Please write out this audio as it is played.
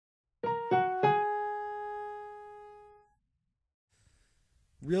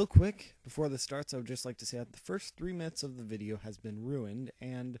Real quick, before this starts, I would just like to say that the first 3 minutes of the video has been ruined,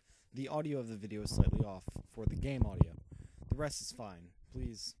 and the audio of the video is slightly off for the game audio. The rest is fine.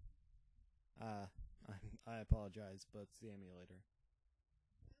 Please, I apologize, but it's the emulator.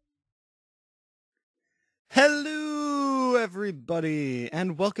 Hello, everybody,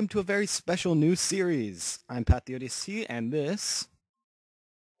 and welcome to a very special new series. I'm Pat the ODC, and this...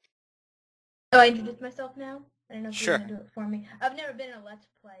 Oh, I introduced myself now? I don't know if Sure. you're going to do it for me. I've never been in a Let's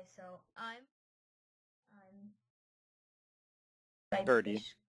Play, so I'm Birdie.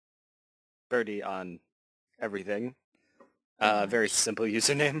 Birdie on everything. Very simple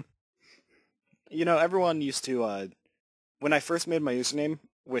username. You know, everyone used to, when I first made my username,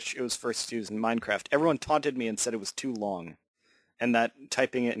 which it was first used in Minecraft, everyone taunted me and said it was too long, and that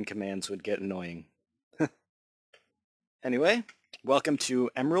typing it in commands would get annoying. Anyway, welcome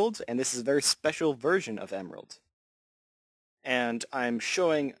to Emerald, and this is a very special version of Emerald. And I'm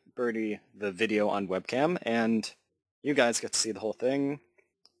showing Birdie the video on webcam, and you guys get to see the whole thing,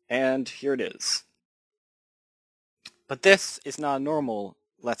 and here it is. But this is not a normal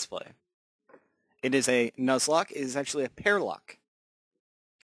Let's Play. It is a Nuzlocke. It is actually a Pairlocke.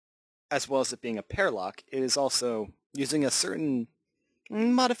 As well as it being a Pairlocke, it is also using a certain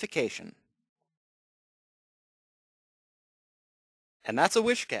modification. And that's a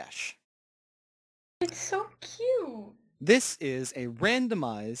wish cache. It's so cute. This is a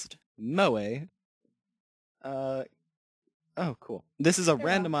randomized Moe. Oh, cool. This is a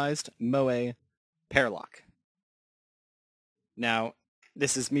randomized Moe Pairlocke. Now,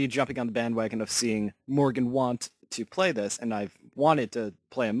 this is me jumping on the bandwagon of seeing Morgan want to play this, and I've wanted to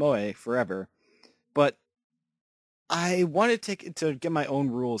play a Moe forever, but I wanted to get my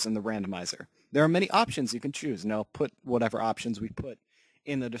own rules in the randomizer. There are many options you can choose, and I'll put whatever options we put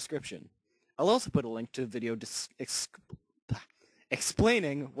in the description. I'll also put a link to a video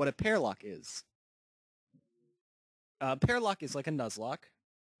explaining what a Pairlocke is. Pairlocke is like a Nuzlocke.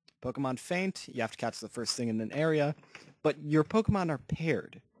 Pokemon faint, you have to catch the first thing in an area, but your Pokemon are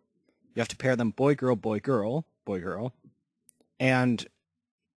paired. You have to pair them boy, girl, boy, girl, boy, girl, and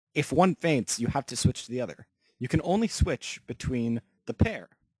if one faints, you have to switch to the other. You can only switch between the pair,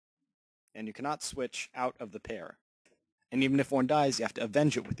 and you cannot switch out of the pair. And even if one dies, you have to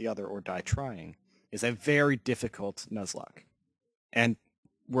avenge it with the other or die trying. It's a very difficult Nuzlocke. And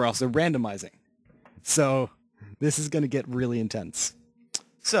we're also randomizing. So this is going to get really intense.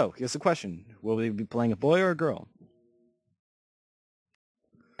 So, here's the question. Will we be playing a boy or a girl?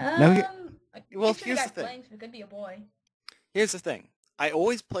 Well, here's the thing. So it could be a boy. Here's the thing. I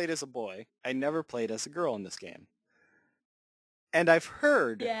always played as a boy. I never played as a girl in this game. And I've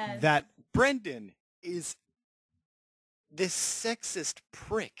heard that Brendan is this sexist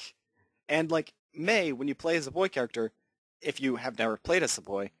prick. And like May, when you play as a boy character, if you have never played as a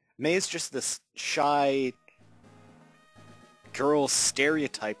boy, May is just this shy girl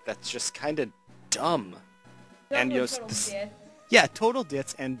stereotype that's just kind of dumb. And yeah, total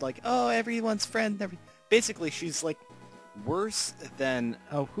ditz, and like, oh, everyone's friend. Basically, she's like worse than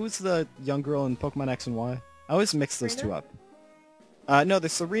who's the young girl in Pokemon X and Y? I always mix those two up. No,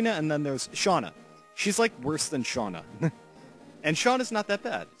 there's Serena, and then there's Shauna. She's like worse than Shauna. And Shauna's not that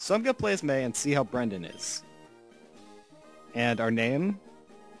bad. So I'm gonna play as May and see how Brendan is. And our name?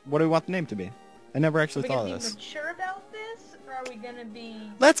 What do we want the name to be? I never actually thought of this. Are we gonna be mature about this, or are we gonna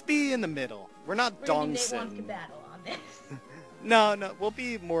be... Let's be in the middle. We're not Dong Sin. Nate wants to battle on this. No, we'll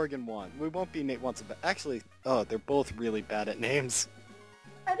be Morgan 1. We won't be Nate wants to Actually, they're both really bad at names.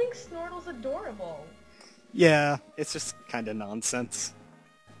 I think Snortle's adorable. Yeah, it's just kind of nonsense.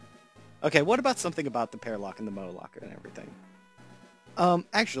 Okay, what about something about the Pairlocke and the Moemon and everything?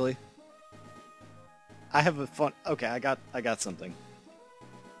 Actually, I have a fun... Okay, I got something.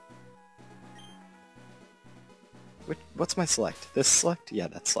 What's my select? This select? Yeah,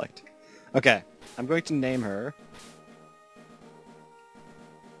 that's select. Okay, I'm going to name her...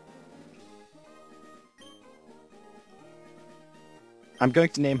 I'm going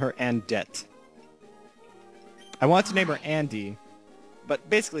to name her Andette. I want to name her Andy, but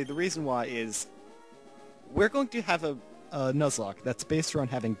basically the reason why is we're going to have a Nuzlocke that's based around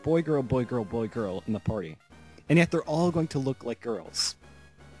having boy, girl, boy, girl, boy, girl in the party. And yet they're all going to look like girls.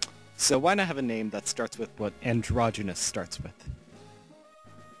 So why not have a name that starts with what Androgynous starts with?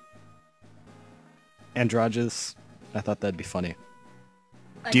 Androgynous? I thought that'd be funny.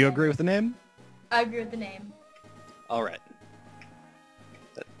 Do you agree with the name? I agree with the name. Alright.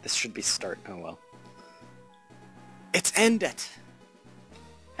 This should be start. Oh well. It's Andette!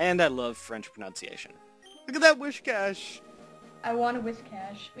 And I love French pronunciation. Look at that wish cache! I want a wish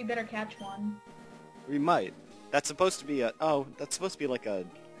cache. We better catch one. We might. That's supposed to be a... Oh, that's supposed to be like a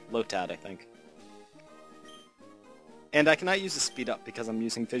Lotad, I think. And I cannot use the speed up because I'm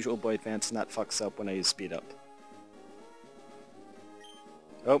using Visual Boy Advance and that fucks up when I use speed up.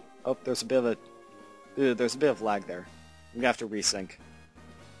 Oh, there's a bit of lag there. I'm gonna have to resync.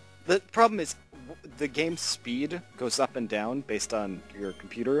 The problem is, the game's speed goes up and down based on your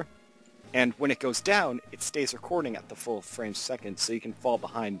computer, and when it goes down, it stays recording at the full frames per second, so you can fall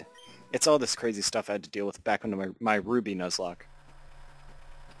behind. It's all this crazy stuff I had to deal with back on my Ruby Nuzlocke.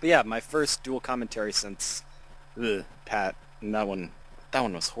 But yeah, my first dual commentary since Pat, and that one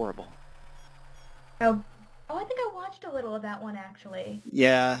was horrible. Oh, I think I watched a little of that one actually.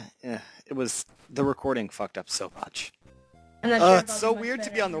 Yeah, it was, the recording fucked up so much. I'm not sure if It's I'll so do much weird to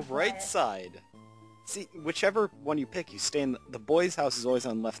better be on if the you right play it. side. See, whichever one you pick, you stay in the boys' house is always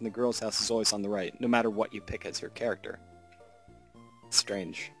on the left and the girls' house is always on the right, no matter what you pick as your character.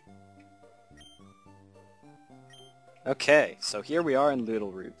 Strange. Okay, so here we are in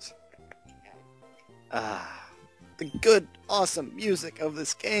Little Roots. The good, awesome music of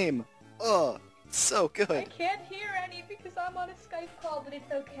this game. Oh, it's so I good. can't hear any because I'm on a Skype call, but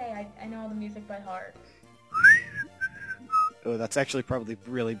it's okay. I know all the music by heart. Oh, that's actually probably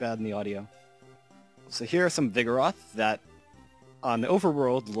really bad in the audio. So here are some Vigoroth that, on the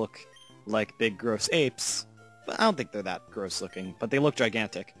overworld, look like big gross apes. But I don't think they're that gross looking, but they look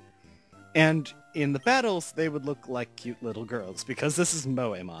gigantic. And in the battles, they would look like cute little girls, because this is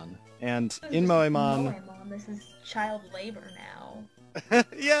Moemon. And in Moemon... Moemon, this is child labor now.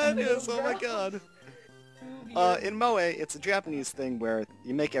 Yeah, it is, oh my god. Oh, In Moe, it's a Japanese thing where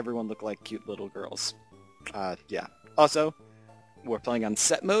you make everyone look like cute little girls. Yeah. Also, we're playing on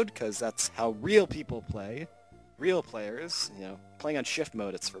set mode, because that's how real people play. Real players, you know, playing on shift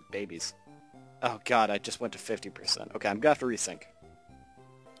mode, it's for babies. Oh god, I just went to 50%. Okay, I'm gonna have to resync.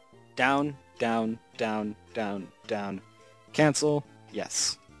 Down, down, down, down, down. Cancel,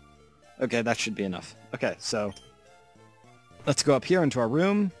 yes. Okay, that should be enough. Okay, so let's go up here into our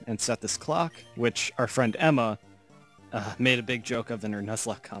room and set this clock, which our friend Emma made a big joke of in her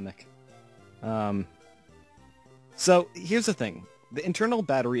Nuzlocke comic. So here's the thing. The internal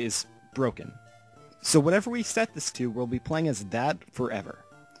battery is broken. So whatever we set this to, we'll be playing as that forever.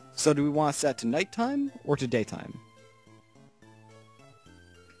 So do we want to set to nighttime or to daytime?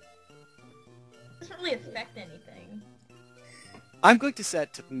 It doesn't really affect anything. I'm going to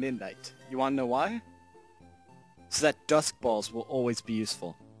set to midnight. You want to know why? So that dusk balls will always be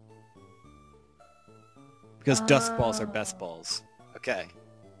useful. Because dusk balls are best balls. Okay.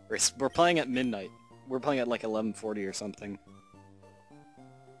 We're playing at midnight. We're playing at like 11:40 or something.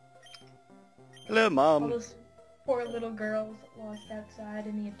 Hello, All Mom. those poor little girls lost outside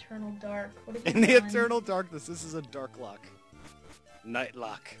in the eternal dark. What have you In the done? eternal darkness, this is a dark lock. Night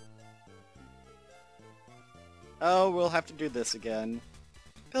lock. Oh, we'll have to do this again.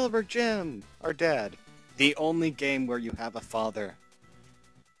 Pilberg Jim, our dad. The only game where you have a father.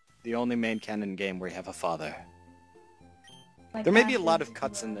 The only main canon game where you have a father. My There may be a cat lot is, of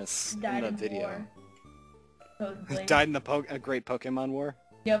cuts in this, died in the in video. war, supposedly. Died in the a great Pokemon War?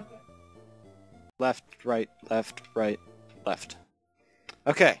 Yep. Left, right, left.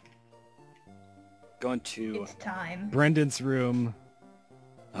 Okay. Going to It's time. Brendan's room.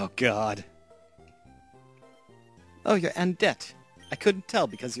 Oh god. Oh, you're Andette. I couldn't tell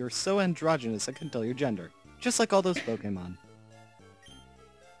because you're so androgynous I couldn't tell your gender. Just like all those Pokemon.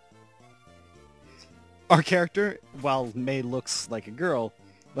 Our character, while May looks like a girl,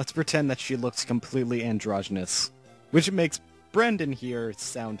 let's pretend that she looks completely androgynous. Which makes Brendan here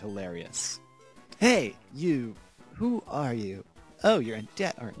sound hilarious. Hey, you. Who are you? Oh, you're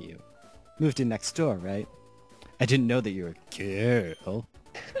Andette, aren't you? Moved in next door, right? I didn't know that you were a girl.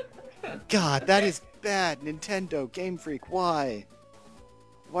 God, that is bad. Nintendo, Game Freak, why?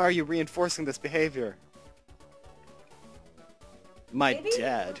 Why are you reinforcing this behavior? My Maybe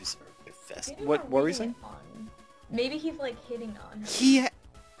dad, we're- who's professed. Maybe What we're were you reading saying? it on. Maybe he's like hitting on her.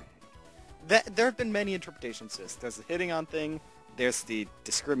 There have been many interpretations to this. There's the hitting on thing. There's the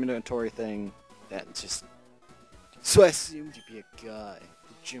discriminatory thing. That just... So I assumed you'd be a guy.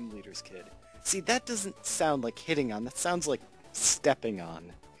 A gym leader's kid. See, that doesn't sound like hitting on. That sounds like stepping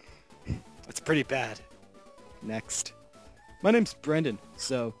on. That's pretty bad. Next. My name's Brendan.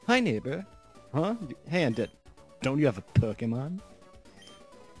 So, hi neighbor. Huh? Hey Andette. Don't you have a Pokemon?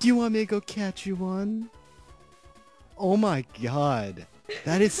 Do you want me to go catch you one? Oh my god.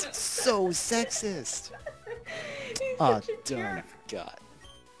 That is so sexist. He's Aw, such a darn, I jerk. forgot.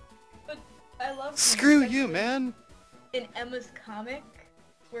 But I love him, Screw you, especially man! In Emma's comic,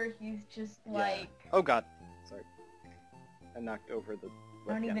 where he's just like, Oh god. Sorry. I knocked over the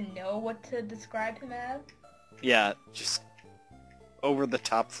I don't webcam. even know what to describe him as. Yeah, just...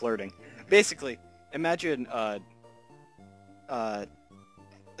 over-the-top flirting. Basically, imagine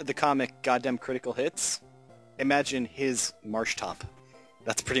the comic Goddamn Critical Hits. Imagine his marsh top.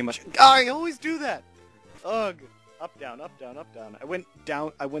 That's pretty much... I always do that! Ugh. Up, down, up, down, up, down. I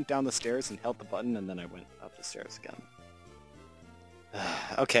went down the stairs and held the button, and then I went up the stairs again.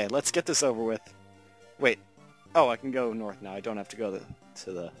 Okay, let's get this over with. Wait. Oh, I can go north now. I don't have to go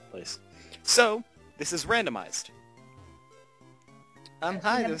to the place. So, this is randomized.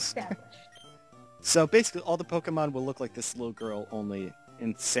 Hi, this... So, basically, all the Pokemon will look like this little girl, only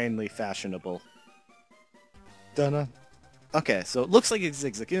insanely fashionable. Dunna. Okay, so it looks like a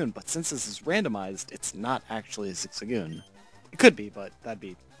Zigzagoon, but since this is randomized, it's not actually a Zigzagoon. It could be, but that'd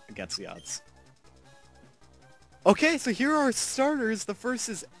be against the odds. Okay, so here are our starters. The first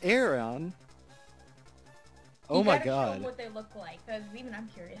is Aeron. Oh my god. You gotta show what they look like, because even I'm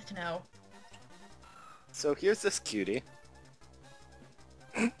curious to know. So here's this cutie.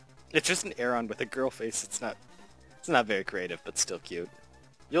 It's just an Aeron with a girl face. It's not very creative, but still cute.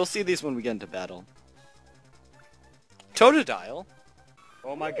 You'll see these when we get into battle. Totodile?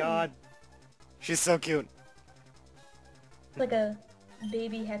 Oh my god. She's so cute. It's like a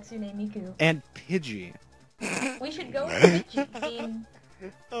baby Hatsune Miku. And Pidgey. We should go with Pidgey. I mean,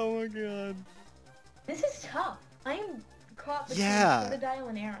 oh my god. this is tough. I am caught between Totodile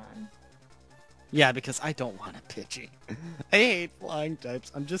and Aeron. Yeah, because I don't want a Pidgey. I hate flying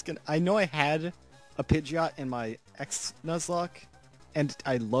types. I know I had a Pidgeot in my ex-Nuzlocke, and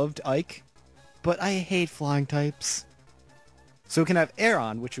I loved Ike, but I hate flying types. So we can have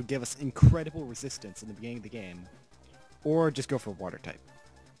Aeron, which would give us incredible resistance in the beginning of the game, or just go for water type.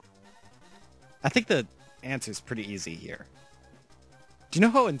 I think the answer is pretty easy here. Do you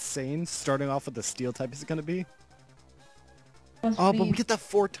know how insane starting off with the steel type is going to be? Oh, but we get the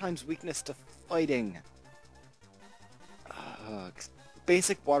 4 times weakness to fighting.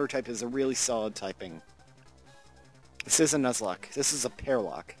 Basic water type is a really solid typing. This is a Nuzlocke. This is a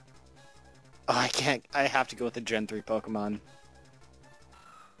Pairlocke. Oh, I can't. I have to go with the Gen 3 Pokemon.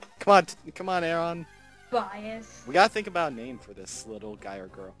 Come on, Aeron. Bias. We gotta think about a name for this little guy or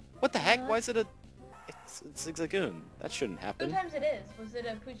girl. What the heck? Why is it a... It's Zigzagoon. That shouldn't happen. Sometimes it is. Was it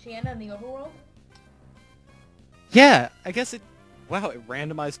a Poochyena in the overworld? Yeah, I guess it... Wow, it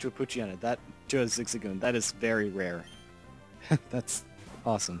randomized to a Poochyena. To a Zigzagoon. That is very rare. That's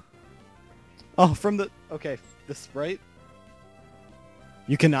awesome. Oh, from the... Okay, the sprite?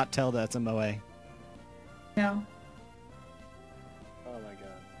 You cannot tell that's a Moe. No. Oh my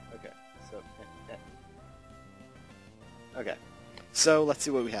god. Okay, so... Okay. So, let's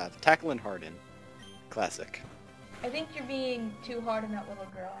see what we have. Tackle and Harden. Classic. I think you're being too hard on that little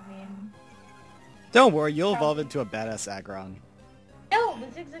girl. I mean... Don't worry, you'll evolve into a badass Aggron. No, the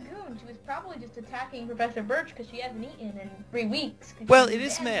Zigzagoon. She was probably just attacking Professor Birch because she hasn't eaten in 3 weeks. Well, it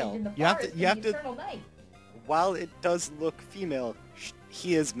is male. You have to... Eternal Night. While it does look female,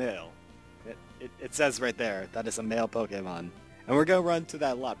 he is male. It says right there, that is a male Pokemon. And we're going to run to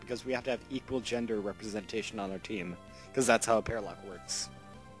that a lot because we have to have equal gender representation on our team. Because that's how a Pairlocke works.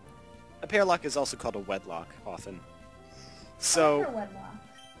 A Pairlocke is also called a Wedlocke, often. So... Wedlocke.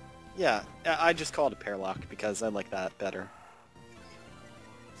 Yeah, I just call it a Pairlocke because I like that better.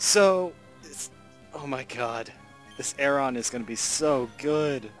 So... Oh my god. This Aeron is going to be so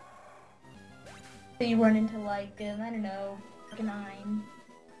good. So you run into, like, I don't know, Arcanine.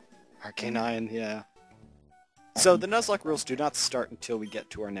 Arcanine, yeah. So the Nuzlocke rules do not start until we get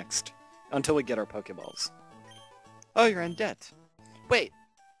to until we get our Pokeballs. Oh, you're Andette. Wait,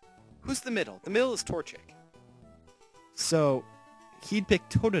 who's the middle? The middle is Torchic. So, he'd pick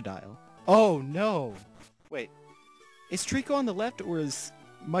Totodile. Oh, no. Wait, is Trico on the left or is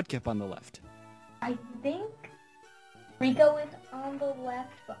Mudkip on the left? I think Rico is on the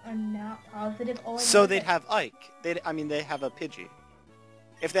left, but I'm not positive. So they'd have Ike. They have a Pidgey.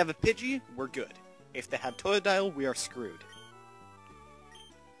 If they have a Pidgey, we're good. If they have Totodile, we are screwed.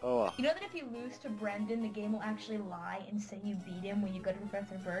 Oh. You know that if you lose to Brendan, the game will actually lie and say you beat him when you go to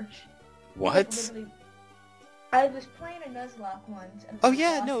Professor Birch? What? I was playing a Nuzlocke once. And oh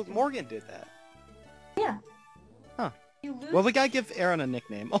yeah, no, Morgan did that. Yeah. Huh. Well, we gotta give Aeron a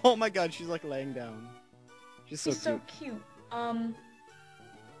nickname. Oh my god, she's like laying down. She's so cute. So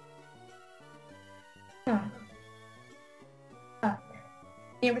cute.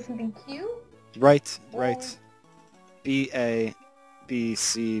 You ever something cute? Right. B-A,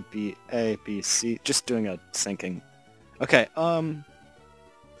 B-C, B-A, B-C. Just doing a syncing. Okay,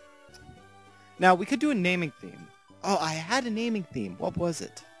 now, we could do a naming theme. Oh, I had a naming theme. What was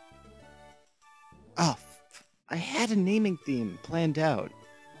it? Oh, I had a naming theme planned out.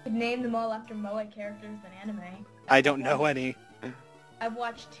 You could name them all after Moe characters in anime. I don't know any. I've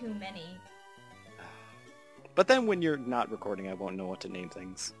watched too many. But then when you're not recording, I won't know what to name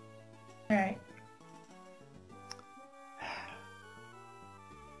things. Alright.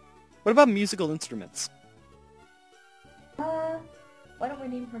 What about musical instruments? Why don't we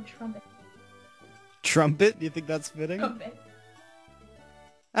name her Trumpet? Trumpet? Do you think that's fitting? Trumpet.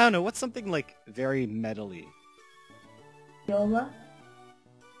 I don't know, what's something like very metal-y? Viola?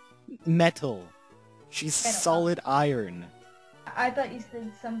 Metal. She's Metal. solid iron. I thought you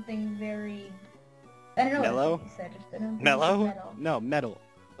said something very... I don't know Mellow? what you said. Just, I don't think Mellow? you said metal. No, metal.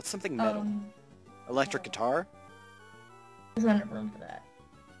 What's something metal? Electric guitar? There's not enough room for that.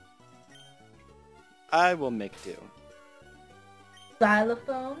 I will make do.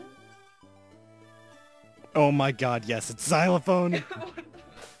 Xylophone? Oh my god, yes, it's xylophone! How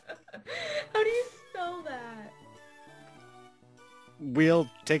do you spell that? We'll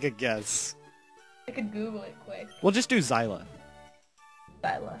take a guess. I could Google it quick. We'll just do Zyla.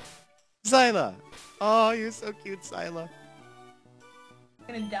 Xyla. Zyla! Oh, you're so cute, Zyla.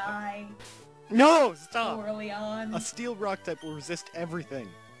 I'm gonna die No! so Stop! early on. A steel rock type will resist everything.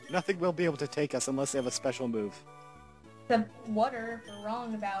 Nothing will be able to take us unless they have a special move. Except water, if we're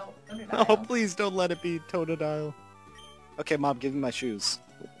wrong about Oh, please don't let it be Totodile. Okay, Mom, give me my shoes.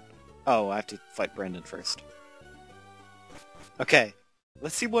 Oh, I have to fight Brandon first. Okay,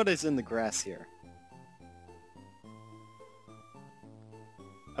 let's see what is in the grass here.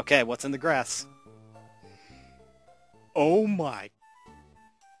 Okay, what's in the grass? Oh my...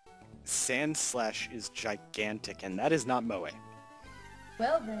 Sandslash is gigantic, and that is not Moe.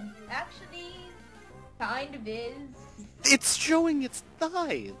 Well then, actually, kind of is. It's showing its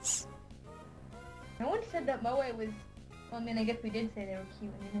thighs! No one said that Moe was... Well, I mean, I guess we did say they were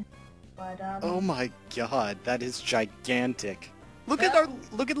cute, but Oh my god, that is gigantic. Look at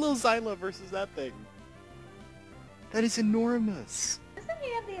little Zyla versus that thing. That is enormous. Doesn't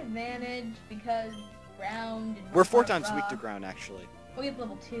he have the advantage because ground and We're 4 hard times weak rock? to ground, actually. Oh, we have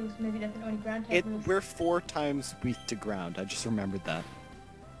level 2, so maybe he doesn't know any ground type moves. We're 4 times weak to ground. I just remembered that.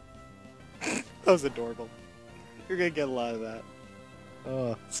 That was adorable. You're gonna get a lot of that.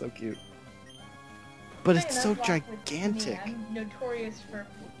 Oh, so cute. But Playing it's so Nuzlocke with gigantic. me, I'm notorious for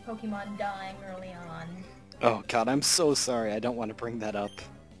Pokemon dying early on. Oh god, I'm so sorry. I don't want to bring that up.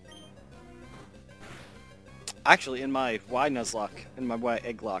 Actually, in my Y Nuzlocke, in my Y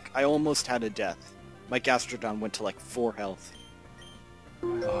Egglock, I almost had a death. My Gastrodon went to like 4 health.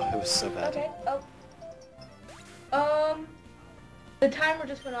 Oh, it was so bad. Okay, the timer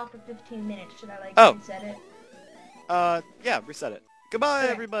just went off for 15 minutes. Should I, like, reset it? Yeah, reset it. Goodbye,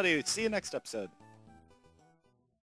 Okay. everybody. See you next episode.